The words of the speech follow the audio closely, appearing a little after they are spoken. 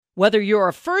Whether you're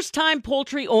a first-time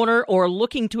poultry owner or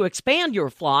looking to expand your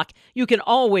flock, you can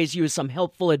always use some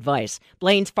helpful advice.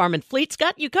 Blaine's Farm and Fleet's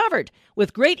got you covered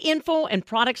with great info and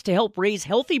products to help raise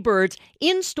healthy birds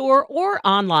in-store or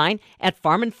online at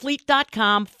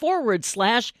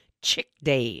farmandfleet.com/chick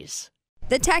days.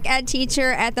 The tech ed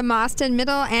teacher at the Mauston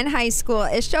Middle and High School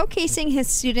is showcasing his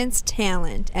students'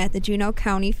 talent at the Juneau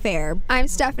County Fair. I'm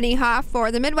Stephanie Hoff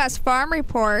for the Midwest Farm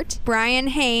Report. Brian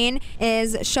Hain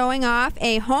is showing off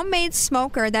a homemade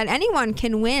smoker that anyone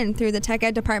can win through the tech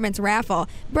ed department's raffle.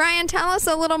 Brian, tell us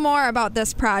a little more about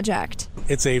this project.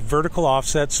 It's a vertical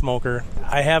offset smoker.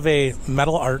 I have a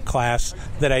metal art class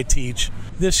that I teach.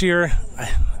 This year,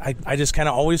 I just kind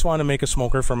of always wanted to make a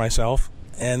smoker for myself.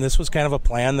 And this was kind of a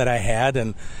plan that I had,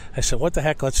 and I said, what the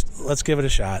heck, let's give it a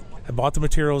shot. I bought the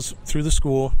materials through the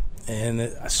school, and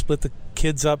I split the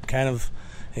kids up kind of,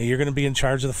 you're going to be in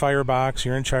charge of the firebox,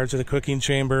 you're in charge of the cooking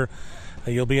chamber,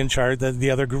 you'll be in charge,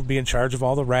 the other group will be in charge of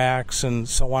all the racks, and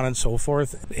so on and so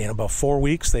forth. In about 4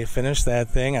 weeks, they finished that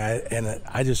thing, and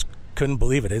I just couldn't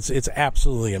believe it. It's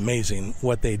absolutely amazing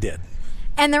what they did.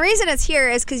 And the reason it's here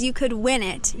is because you could win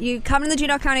it. You come to the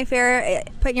Juneau County Fair,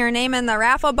 put your name in the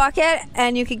raffle bucket,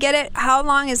 and you could get it. How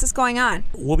long is this going on?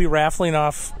 We'll be raffling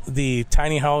off the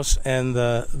tiny house and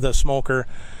the smoker,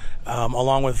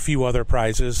 along with a few other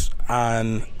prizes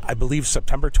on, I believe,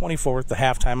 September 24th, the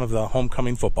halftime of the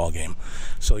homecoming football game.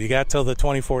 So you got till the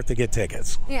 24th to get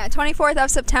tickets. Yeah, 24th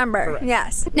of September. Correct.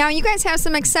 Yes. Now, you guys have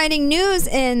some exciting news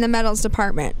in the metals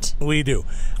department. We do.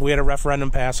 We had a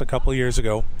referendum pass a couple years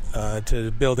ago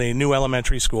to build a new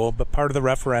elementary school, but part of the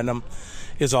referendum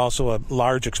is also a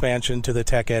large expansion to the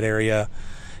tech ed area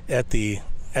at the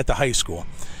high school.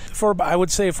 I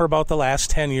would say for about the last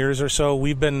 10 years or so,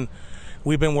 we've been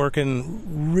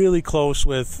working really close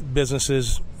with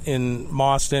businesses in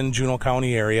Mauston, Juneau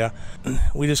County area.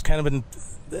 We just kind of been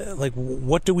like,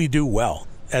 what do we do well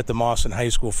at the Mauston High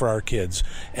School for our kids?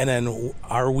 And then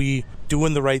are we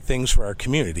doing the right things for our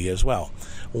community as well?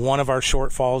 One of our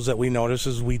shortfalls that we notice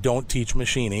is we don't teach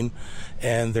machining,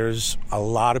 and there's a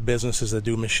lot of businesses that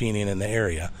do machining in the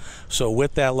area. So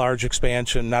with that large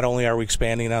expansion, not only are we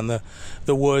expanding on the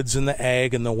woods and the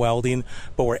ag and the welding,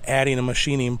 but we're adding a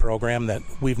machining program that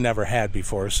we've never had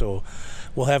before. So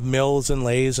we'll have mills and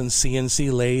lathes and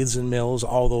CNC lathes and mills,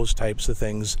 all those types of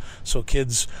things. So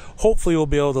kids hopefully will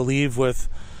be able to leave with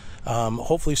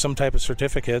hopefully some type of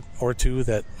certificate or two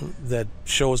that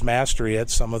shows mastery at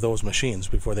some of those machines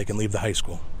before they can leave the high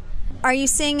school. Are you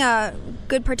seeing a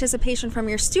good participation from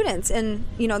your students in,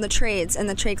 the trades and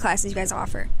the trade classes you guys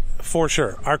offer? For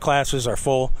sure. Our classes are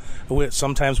full.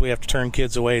 Sometimes we have to turn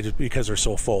kids away because they're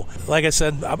so full. Like I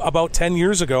said, about 10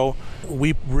 years ago,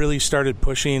 we really started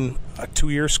pushing a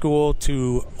 2-year school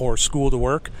or school to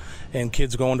work, and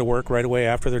kids going to work right away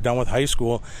after they're done with high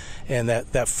school. And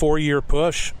that 4-year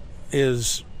push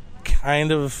is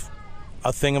kind of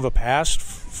a thing of a past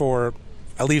for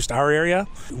at least our area.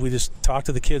 We just talk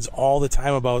to the kids all the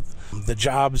time about the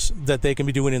jobs that they can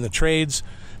be doing in the trades,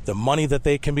 the money that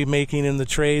they can be making in the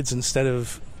trades instead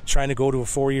of trying to go to a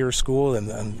 4-year school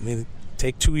and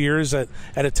take 2 years at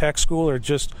a tech school, or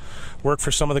just work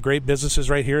for some of the great businesses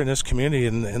right here in this community,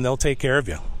 and they'll take care of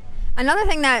you. Another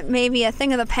thing that may be a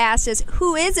thing of the past is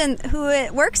who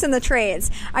works in the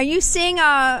trades. Are you seeing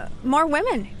more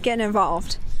women getting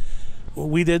involved?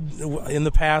 We did in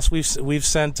the past. We've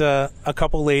sent a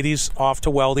couple ladies off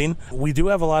to welding. We do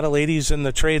have a lot of ladies in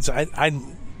the trades.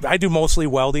 I do mostly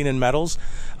welding and metals.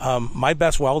 My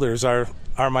best welders are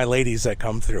my ladies that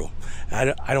come through.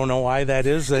 I don't know why that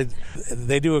is.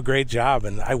 They do a great job,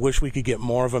 and I wish we could get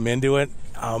more of them into it.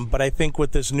 But I think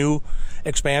with this new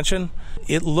expansion,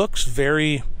 it looks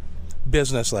very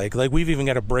business-like. Like, we've even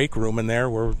got a break room in there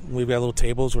where we've got little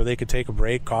tables where they could take a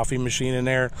break, coffee machine in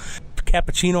there,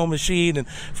 cappuccino machine and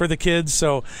for the kids.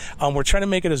 So we're trying to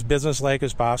make it as business-like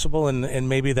as possible, and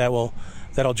maybe that'll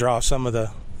draw some of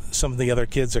the other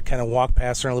kids that kind of walk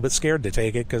past and are a little bit scared to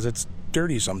take it because it's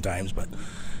dirty sometimes. But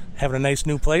having a nice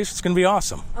new place, it's going to be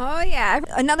awesome. Oh, yeah.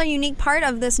 Another unique part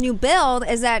of this new build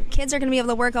is that kids are going to be able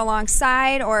to work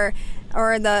alongside, or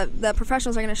the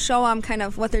professionals are going to show them kind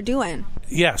of what they're doing.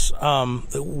 Yes.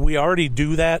 We already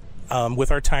do that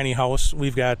with our tiny house.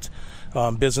 We've got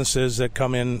businesses that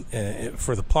come in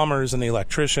for the plumbers and the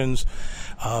electricians,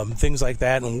 things like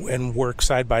that, and work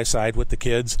side by side with the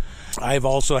kids. I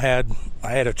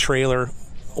had a trailer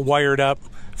wired up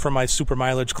for my super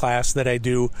mileage class that I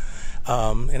do,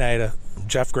 and I had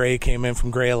Jeff Gray came in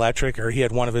from Gray Electric, or he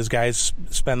had one of his guys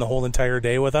spend the whole entire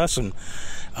day with us and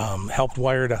helped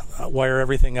wire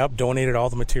everything up, donated all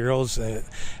the materials.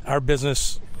 Our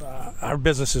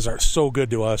businesses are so good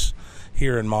to us,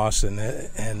 here in Mauston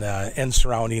and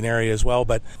surrounding area as well.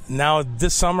 But now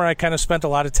this summer I kind of spent a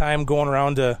lot of time going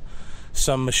around to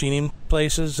some machining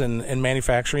places and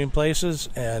manufacturing places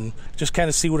and just kind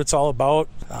of see what it's all about,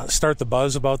 start the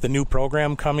buzz about the new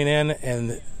program coming in.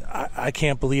 And I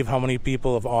can't believe how many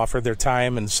people have offered their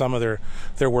time and some of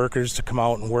their workers to come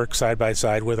out and work side by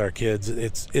side with our kids.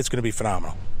 It's going to be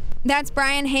phenomenal. That's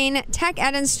Brian Hain, tech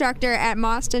ed instructor at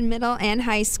Mauston Middle and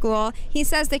High School. He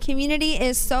says the community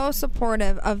is so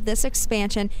supportive of this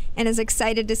expansion and is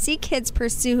excited to see kids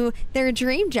pursue their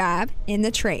dream job in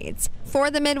the trades. For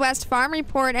the Midwest Farm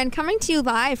Report and coming to you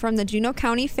live from the Juneau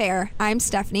County Fair, I'm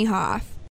Stephanie Hoff.